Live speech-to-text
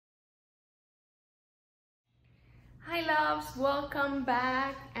Hi loves, welcome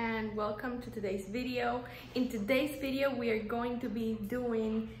back and welcome to today's video. In today's video we are going to be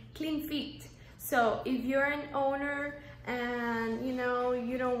doing clean feet. So if you're an owner and you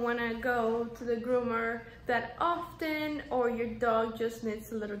don't want to go to the groomer that often, or your dog just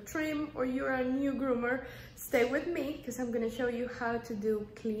needs a little trim, or you're a new groomer, stay with me because I'm going to show you how to do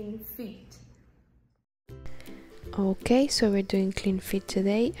clean feet. Okay, so we're doing clean feet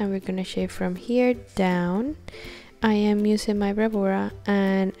today and we're gonna shave from here down. I am using my Bravura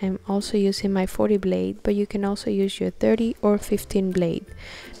and I'm also using my 40 blade, but you can also use your 30 or 15 blade.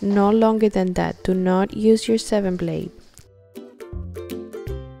 No longer than that. Do not use your 7 blade.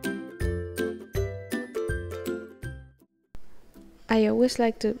 I always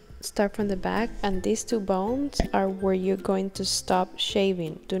like to start from the back, and these two bones are where you're going to stop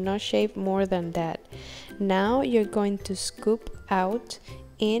shaving. Do not shave more than that. Now you're going to scoop out,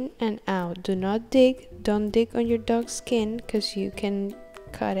 in and out. Do not dig. Don't dig on your dog's skin because you can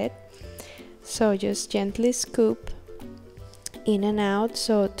cut it. So just gently scoop in and out,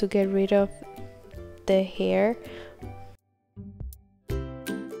 so to get rid of the hair.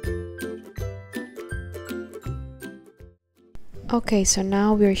 Okay, so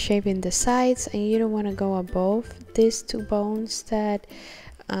now we're shaving the sides, and you don't want to go above these two bones that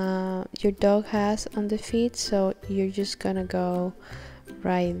your dog has on the feet. So you're just gonna go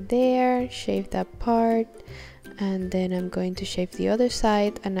right there, shave that part, and then I'm going to shave the other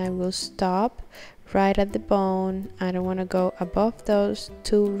side, and I will stop right at the bone. I don't want to go above those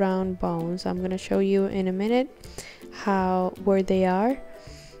two round bones. I'm gonna show you in a minute where they are.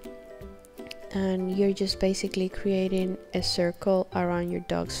 And you're just basically creating a circle around your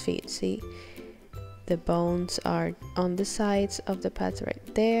dog's feet. See, the bones are on the sides of the pads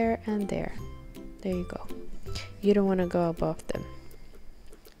right there and there. There you go. You don't want to go above them.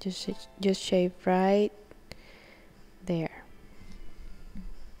 Just shave right there.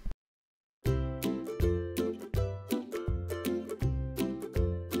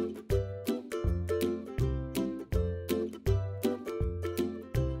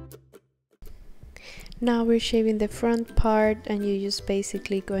 Now we're shaving the front part, and you're just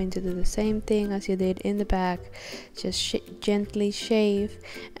basically going to do the same thing as you did in the back. Just gently shave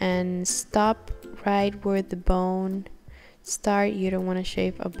and stop right where the bone start. You don't want to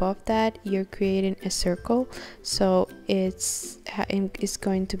shave above that. You're creating a circle, so it's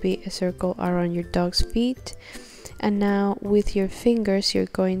going to be a circle around your dog's feet. And now with your fingers you're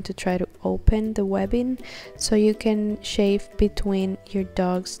going to try to open the webbing so you can shave between your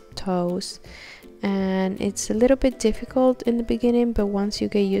dog's toes. And it's a little bit difficult in the beginning, but once you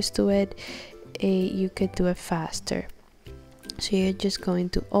get used to it, you could do it faster. So you're just going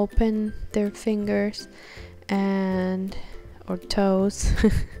to open their fingers or toes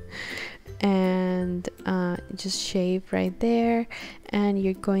and just shave right there, and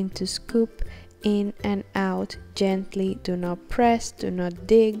you're going to scoop in and out gently. Do not press, do not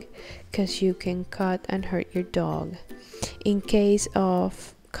dig, because you can cut and hurt your dog. In case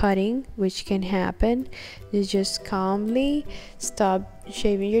of cutting, which can happen, you just calmly stop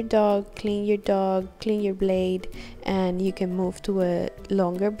shaving your dog, clean your blade, and you can move to a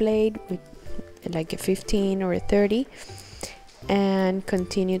longer blade with like a 15 or a 30 and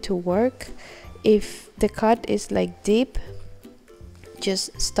continue to work. If the cut is like deep,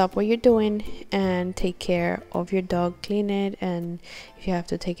 just stop what you're doing and take care of your dog, clean it, and if you have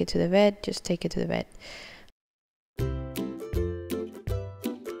to take it to the vet, just take it to the vet.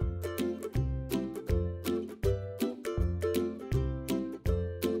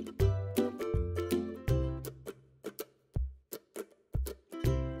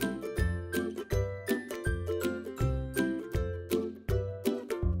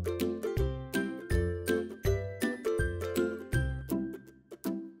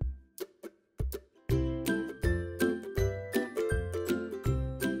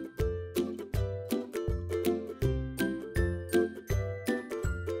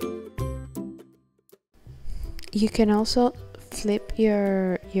 You can also flip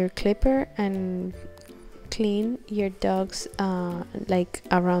your clipper and clean your dog's like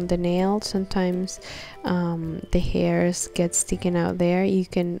around the nail. Sometimes the hairs get sticking out there. You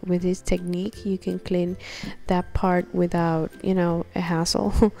can, with this technique, you can clean that part without a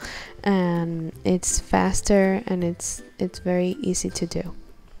hassle and it's faster and it's very easy to do.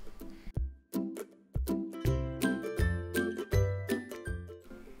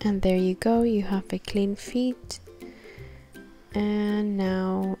 And there you go, you have a clean feet. And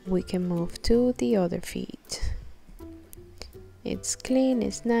now we can move to the other feet. It's clean,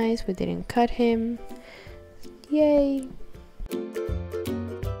 it's nice, we didn't cut him. Yay!